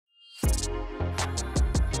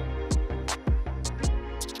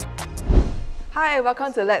Hi,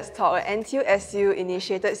 welcome to Let's Talk, an NTUSU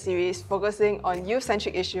initiated series focusing on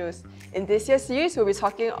youth-centric issues. In this year's series, we'll be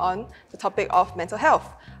talking on the topic of mental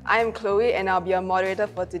health. I'm Chloe and I'll be your moderator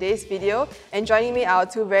for today's video. And joining me are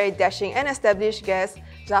two very dashing and established guests,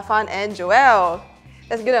 Zharfan and Joel.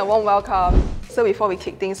 Let's give them a warm welcome. So before we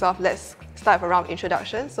kick things off, let's start with a round of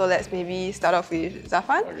introduction. So let's maybe start off with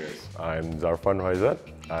Zharfan. Okay. I'm Zharfan.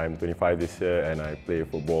 I'm 25 this year and I play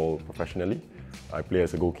football professionally. I play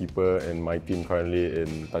as a goalkeeper in my team currently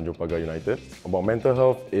in Tanjung Pagar United. About mental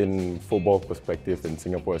health in football perspective in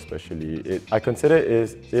Singapore especially, I consider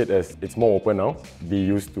it as it's more open now. They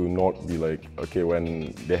used to not be like, okay,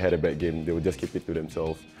 when they had a bad game, they would just keep it to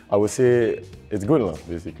themselves. I would say it's good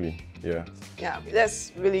basically, yeah. Yeah,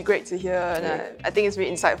 that's really great to hear, and I think it's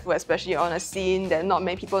really insightful, especially on a scene that not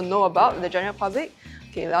many people know about, the general public.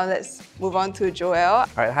 Okay, now let's move on to Joel.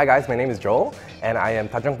 Alright, hi guys, my name is Joel and I am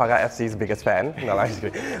Tanjung Pagar FC's biggest fan. No, I'm just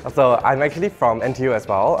kidding. So I'm actually from NTU as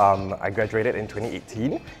well. I graduated in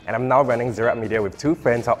 2018 and I'm now running Zharfan Media with two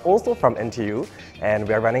friends who are also from NTU, and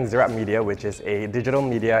we are running Zharfan Media, which is a digital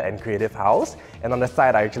media and creative house. And on the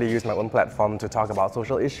side, I actually use my own platform to talk about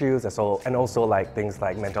social issues and also like things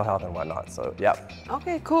like mental health and whatnot. So yeah.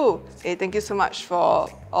 Okay, cool. Okay, thank you so much for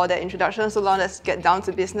all that introduction. So now let's get down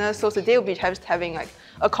to business. So today we'll be just having like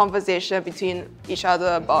a conversation between each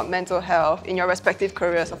other about mental health in your respective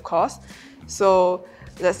careers, of course. So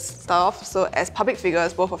let's start off. So as public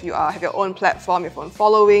figures, both of you have your own platform, your own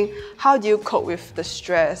following. How do you cope with the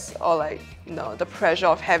stress or like, the pressure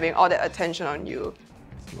of having all that attention on you?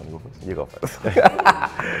 You want to go first? You go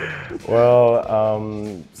first.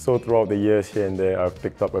 Well, so throughout the years here and there, I've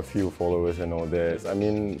picked up a few followers and all that. I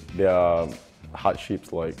mean, there are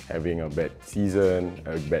hardships like having a bad season,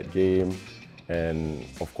 a bad game, and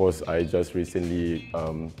of course, I just recently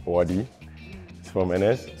ORD from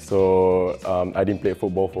NS, so I didn't play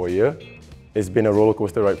football for a year. It's been a roller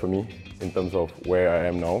coaster ride for me in terms of where I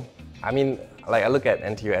am now. I mean, like I look at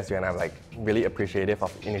NTUSU and I'm like really appreciative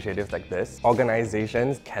of initiatives like this.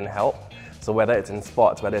 Organizations can help. So whether it's in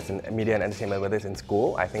sports, whether it's in media and entertainment, whether it's in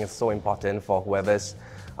school, I think it's so important for whoever's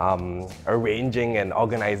arranging and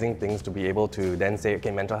organizing things to be able to then say, okay,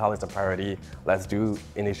 mental health is a priority, let's do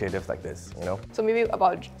initiatives like this, So maybe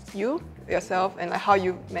about you, yourself, and like how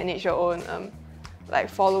you manage your own like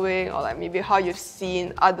following, or like maybe how you've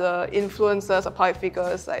seen other influencers or public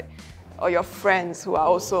figures or your friends who are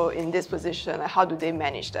also in this position, like how do they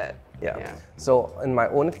manage that? Yeah. So in my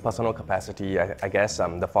own personal capacity, I guess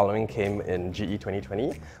the following came in GE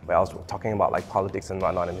 2020, where I was talking about like politics and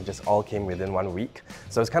whatnot, and it just all came within 1 week.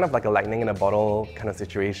 So it's kind of like a lightning in a bottle kind of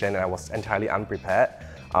situation, and I was entirely unprepared.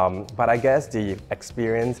 But I guess the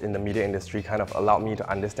experience in the media industry kind of allowed me to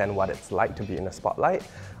understand what it's like to be in the spotlight.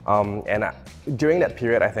 During that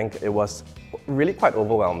period, I think it was really quite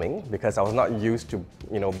overwhelming because I was not used to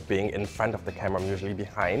being in front of the camera. I'm usually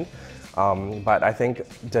behind. But I think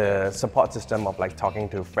the support system of like talking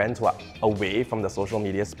to friends who are away from the social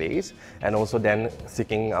media space, and also then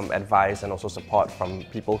seeking advice and also support from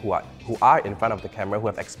people who are in front of the camera, who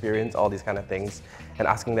have experienced all these kind of things, and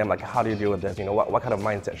asking them like, how do you deal with this? What kind of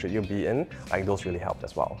mindset should you be in? Like those really helped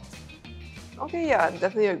as well. Okay, yeah,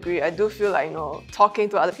 definitely agree. I do feel like, talking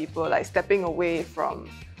to other people, like stepping away from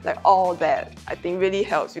like all that, I think really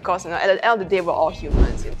helps because at the end of the day, we're all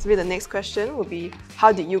humans. So maybe the next question would be,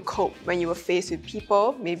 how did you cope when you were faced with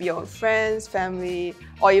people, maybe your own friends, family,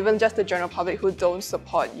 or even just the general public who don't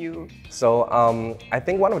support you? So I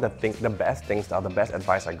think one of the best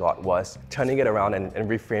advice I got was turning it around and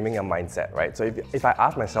reframing your mindset, right? So if I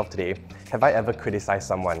ask myself today, have I ever criticized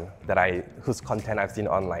someone whose content I've seen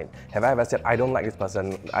online? Have I ever said, I don't like this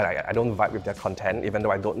person, I don't vibe with their content, even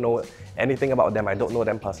though I don't know anything about them, I don't know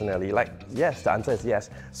them personally? Like, yes, the answer is yes.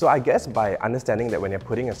 So I guess by understanding that when you're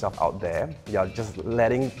putting yourself out there, you're just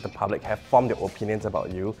letting the public form their opinions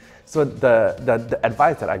about you. So the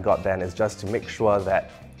advice that I got then is just to make sure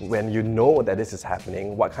that when you know that this is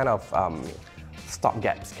happening, what kind of stop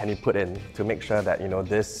gaps can you put in to make sure that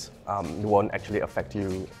this won't actually affect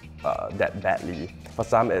you that badly. For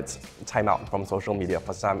some, it's time out from social media.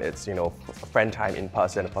 For some, it's friend time in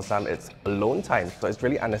person. For some, it's alone time. So it's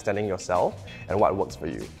really understanding yourself and what works for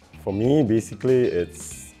you. For me, basically,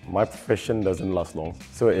 my profession doesn't last long.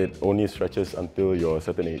 So it only stretches until you're a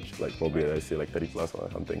certain age, like probably I say like 30 plus or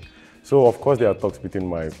something. So of course there are talks between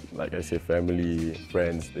my, like I say, family,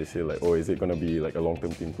 friends. They say like, oh, is it gonna be like a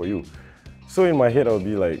long-term thing for you? So in my head, I'll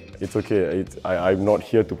be like, it's okay. I'm not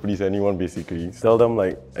here to please anyone, basically. Tell them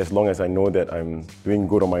like, as long as I know that I'm doing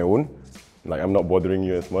good on my own, like I'm not bothering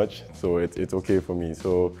you as much, so it's okay for me.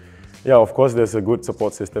 So yeah, of course, there's a good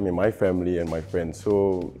support system in my family and my friends.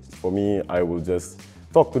 So for me, I will just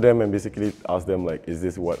talk to them and basically ask them like, is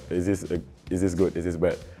this good, is this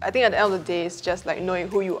bad? I think at the end of the day, it's just like knowing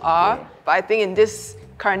who you are. Yeah. But I think in this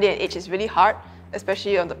current day and age, it's really hard,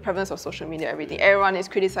 especially on the prevalence of social media, everything. Everyone is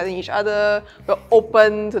criticizing each other. We're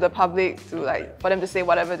open to the public for them to say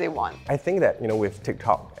whatever they want. I think that, with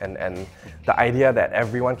TikTok and the idea that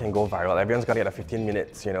everyone can go viral, everyone's gonna get a 15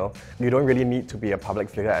 minutes, you don't really need to be a public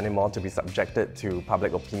figure anymore to be subjected to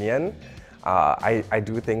public opinion. I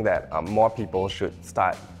do think that more people should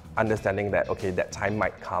start understanding that, okay, that time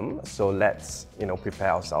might come, so let's,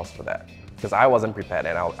 prepare ourselves for that. Because I wasn't prepared,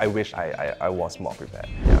 and I wish I was more prepared.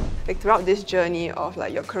 Yeah. Like throughout this journey of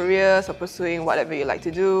like your careers or pursuing whatever you like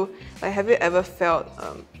to do, like have you ever felt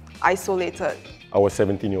isolated? I was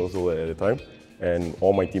 17 years old at the time, and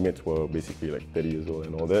all my teammates were basically like 30 years old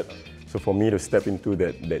and all that. So for me to step into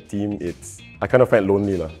that team, I kind of felt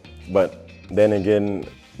lonely lah. But then again,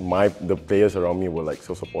 the players around me were like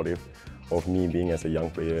so supportive of me being as a young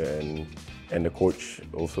player, and the coach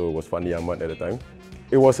also was Fandi Ahmad at the time.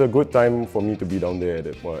 It was a good time for me to be down there at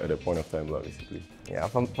that point of time, basically. Yeah,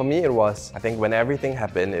 for me it was, I think when everything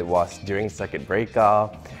happened, it was during circuit breaker,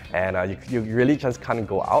 and you really just can't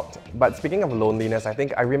go out. But speaking of loneliness, I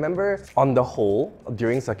think I remember on the whole,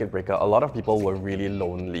 during circuit breaker, a lot of people were really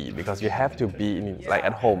lonely because you have to be like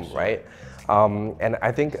at home, right? And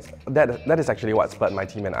I think that is actually what spurred my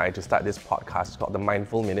team and I to start this podcast. It's called the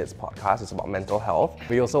Mindful Minutes podcast. It's about mental health.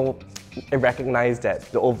 We also recognized that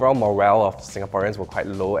the overall morale of Singaporeans were quite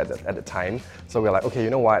low at the time. So we're like, okay, you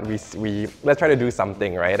know what? Let's try to do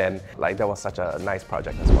something, right? And like that was such a nice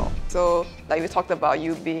project as well. So like we talked about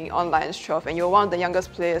you being on Lions 12, and you're one of the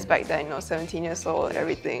youngest players back then, 17 years old and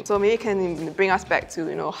everything. So maybe you can bring us back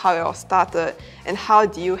to how it all started, and how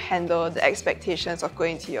do you handle the expectations of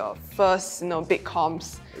going to your first big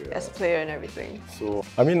comps as a player and everything? So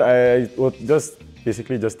I mean, I would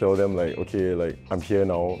basically just tell them like, okay, like I'm here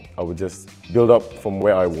now. I would just build up from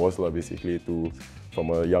where I was basically from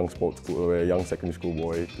a young sports school, or a young secondary school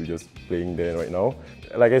boy to just playing there right now.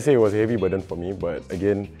 Like I say, it was a heavy burden for me, but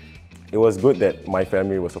again, it was good that my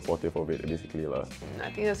family was supportive of it, basically.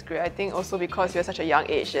 I think that's great. I think also because you're such a young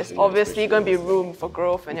age, there's obviously going to be room for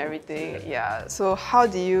growth and everything. Yeah. So how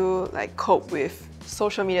do you cope with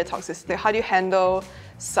social media toxicity? How do you handle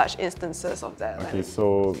such instances of that? Okay,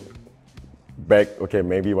 so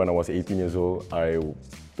maybe when I was 18 years old, I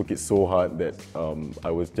took it so hard that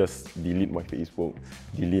I was just delete my Facebook,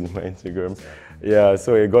 delete my Instagram. Yeah,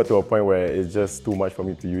 so it got to a point where it's just too much for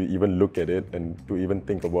me to even look at it and to even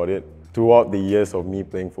think about it. Throughout the years of me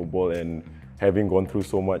playing football and having gone through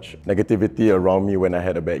so much negativity around me when I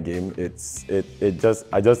had a bad game,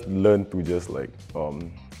 I just learned to just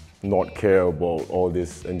not care about all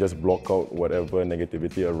this and just block out whatever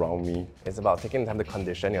negativity around me. It's about taking time to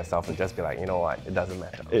condition yourself to just be like, you know what, it doesn't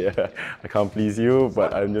matter. Yeah, I can't please you,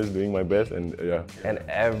 but I'm just doing my best, and yeah. And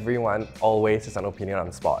everyone always has an opinion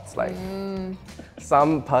on sports. Like,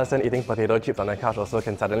 some person eating potato chips on the couch also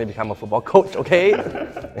can suddenly become a football coach, okay?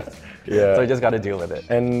 Yeah. So you just gotta deal with it.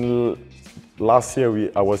 And last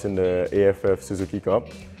year, I was in the AFF Suzuki Cup,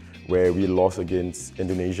 where we lost against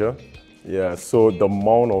Indonesia. Yeah, so the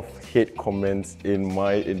amount of hate comments in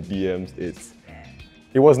my DMs,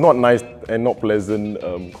 it was not nice and not pleasant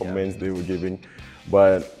comments they were giving,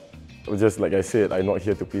 but just like I said, I'm not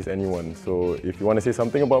here to please anyone. So if you want to say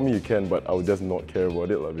something about me, you can, but I would just not care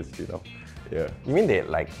about it, obviously now. Yeah. You mean they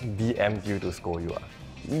DM'd you to scold you?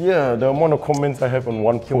 Yeah, the amount of comments I have on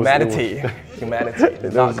one post. Humanity.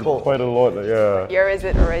 It's not cool. Quite a lot, yeah. Here is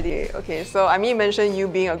it already. Okay, so I mean, you mentioned you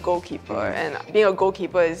being a goalkeeper, and being a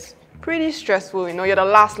goalkeeper is pretty stressful, you're the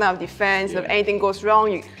last line of defense. If anything goes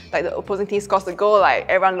wrong, the opposing team scores the goal,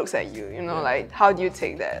 everyone looks at you, how do you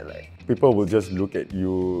take that? People will just look at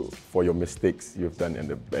you for your mistakes you've done at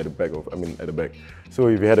the back. So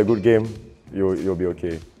if you had a good game, you'll be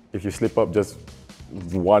okay. If you slip up just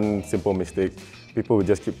one simple mistake, people will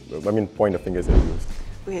just point the fingers at you.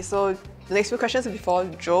 Okay, so the next few questions are for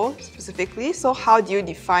Joe specifically. So how do you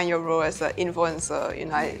define your role as an influencer?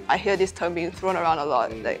 I hear this term being thrown around a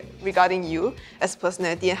lot, regarding you as a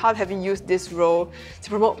personality, and how have you used this role to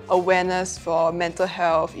promote awareness for mental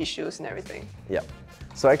health issues and everything? Yeah.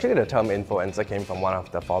 So actually the term influencer came from one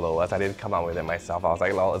of the followers. I didn't come up with it myself. I was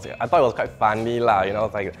like, I thought it was quite funny lah,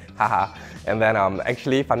 it's like, haha. And then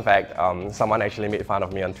actually, fun fact, someone actually made fun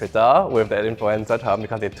of me on Twitter with that influencer term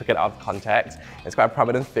because they took it out of context. It's quite a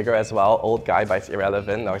prominent figure as well, old guy, but it's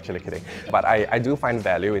irrelevant. No, actually kidding. But I do find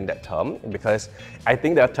value in that term because I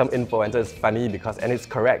think the term influencer is funny and it's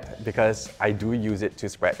correct because I do use it to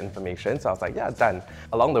spread information. So I was like, yeah, done.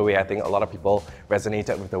 Along the way, I think a lot of people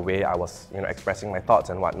resonated with the way I was, expressing my thoughts thoughts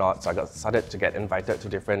and whatnot. So I started to get invited to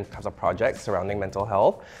different types of projects surrounding mental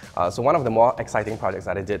health. So one of the more exciting projects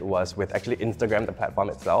that I did was with actually Instagram, the platform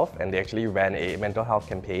itself, and they actually ran a mental health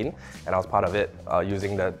campaign, and I was part of it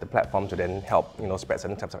using the platform to then help spread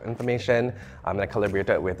certain types of information. And I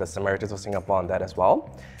collaborated with the Samaritans of Singapore on that as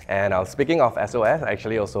well. And speaking of SOS, I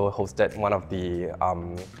actually also hosted one of the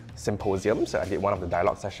symposiums. So I did one of the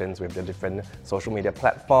dialogue sessions with the different social media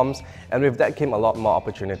platforms, and with that came a lot more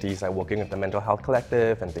opportunities like working with the Mental Health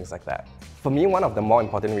Collective and things like that. For me, one of the more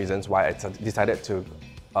important reasons why I decided to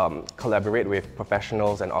collaborate with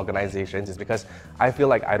professionals and organizations is because I feel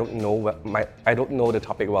like I don't know the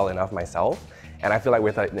topic well enough myself. And I feel like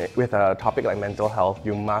with a topic like mental health,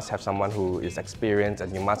 you must have someone who is experienced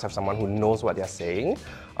and you must have someone who knows what they're saying.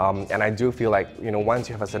 And I do feel like, once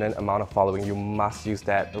you have a certain amount of following, you must use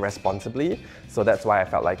that responsibly. So that's why I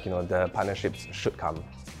felt like, the partnerships should come.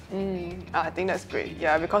 I think that's great.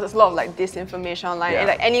 Yeah, because there's a lot of like disinformation online, and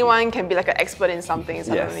like anyone can be like an expert in something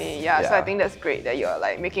suddenly. Yeah, so I think that's great that you're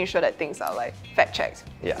like making sure that things are like fact checked.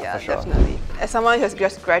 Yeah, for sure. Definitely. As someone who has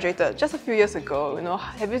just graduated just a few years ago,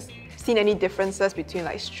 have you seen any differences between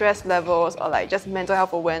like stress levels or like just mental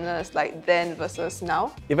health awareness like then versus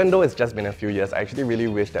now? Even though it's just been a few years, I actually really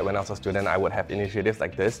wish that when I was a student, I would have initiatives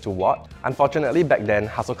like this to what? Unfortunately, back then,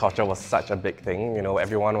 hustle culture was such a big thing.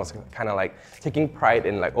 Everyone was kind of like taking pride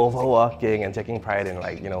in like overworking and taking pride in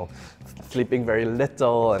like, sleeping very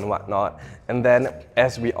little and whatnot. And then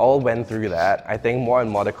as we all went through that, I think more and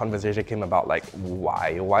more the conversation came about like,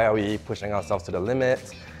 why? Why are we pushing ourselves to the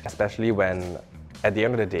limits? Especially when at the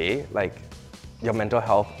end of the day, like, your mental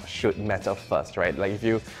health should matter first, right? Like, if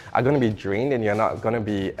you are going to be drained and you're not going to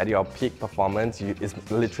be at your peak performance, it's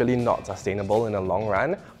literally not sustainable in the long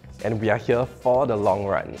run. And we are here for the long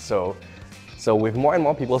run. So with more and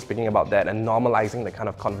more people speaking about that and normalizing the kind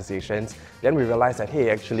of conversations, then we realize that,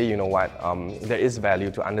 hey, actually, you know what? There is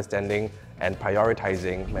value to understanding and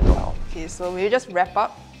prioritizing mental health. Okay, so will you just wrap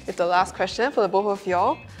up with the last question for the both of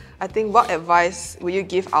y'all? I think, what advice will you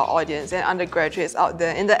give our audience and undergraduates out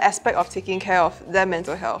there in the aspect of taking care of their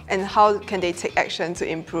mental health, and how can they take action to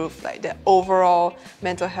improve like their overall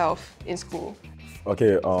mental health in school?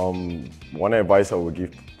 Okay, one advice I would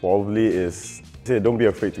give probably is, don't be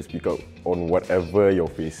afraid to speak out on whatever you're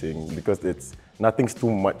facing, because nothing's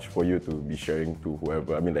too much for you to be sharing to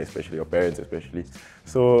whoever. I mean, like, especially your parents, especially.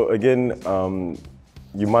 So again,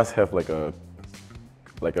 you must have like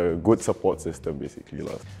a good support system, basically.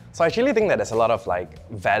 So I actually think that there's a lot of like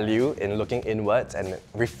value in looking inwards and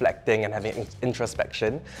reflecting and having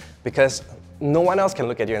introspection, because no one else can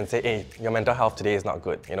look at you and say, hey, your mental health today is not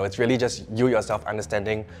good. It's really just you yourself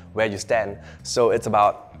understanding where you stand. So it's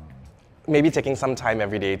about maybe taking some time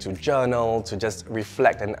every day to journal, to just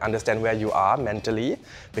reflect and understand where you are mentally,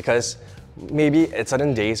 because maybe at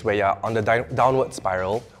certain days where you're on the downward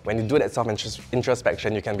spiral, when you do that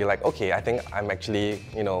self-introspection, you can be like, okay, I think I'm actually,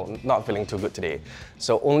 not feeling too good today.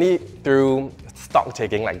 So only through stock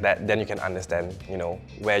taking like that, then you can understand,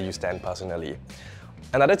 where you stand personally.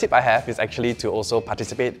 Another tip I have is actually to also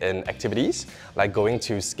participate in activities, like going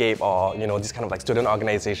to SCAPE or, these kind of like student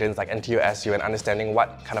organizations like NTUSU, and understanding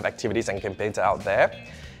what kind of activities and campaigns are out there.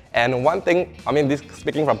 And one thing, this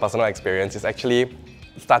speaking from personal experience, is actually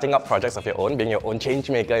starting up projects of your own, being your own change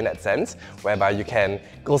maker in that sense, whereby you can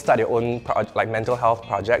go start your own like mental health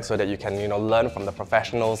project so that you can learn from the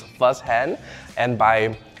professionals firsthand, and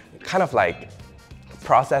by kind of like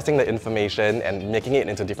processing the information and making it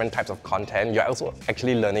into different types of content, you're also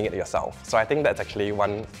actually learning it yourself. So I think that's actually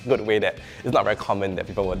one good way that is not very common that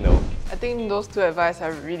people would know. I think those two advice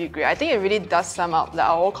are really great. I think it really does sum up like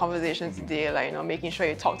our whole conversation today, like making sure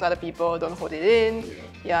you talk to other people, don't hold it in.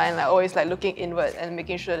 Yeah, and like always like looking inward and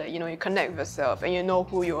making sure that you connect with yourself and you know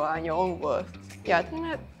who you are and your own worth. Yeah, I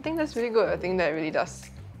think that's really good. I think that really does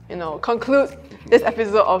conclude this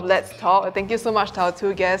episode of Let's Talk. Thank you so much to our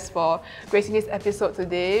two guests for gracing this episode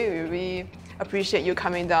today. We really appreciate you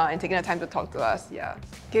coming down and taking the time to talk to us. Yeah.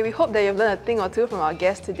 Okay, we hope that you've learned a thing or two from our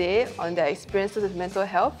guests today on their experiences with mental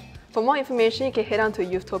health. For more information, you can head on to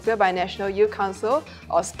Youthtopia by National Youth Council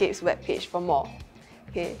or SCAPE's webpage for more.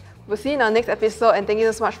 Okay, we'll see you in our next episode, and thank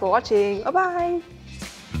you so much for watching. Bye-bye!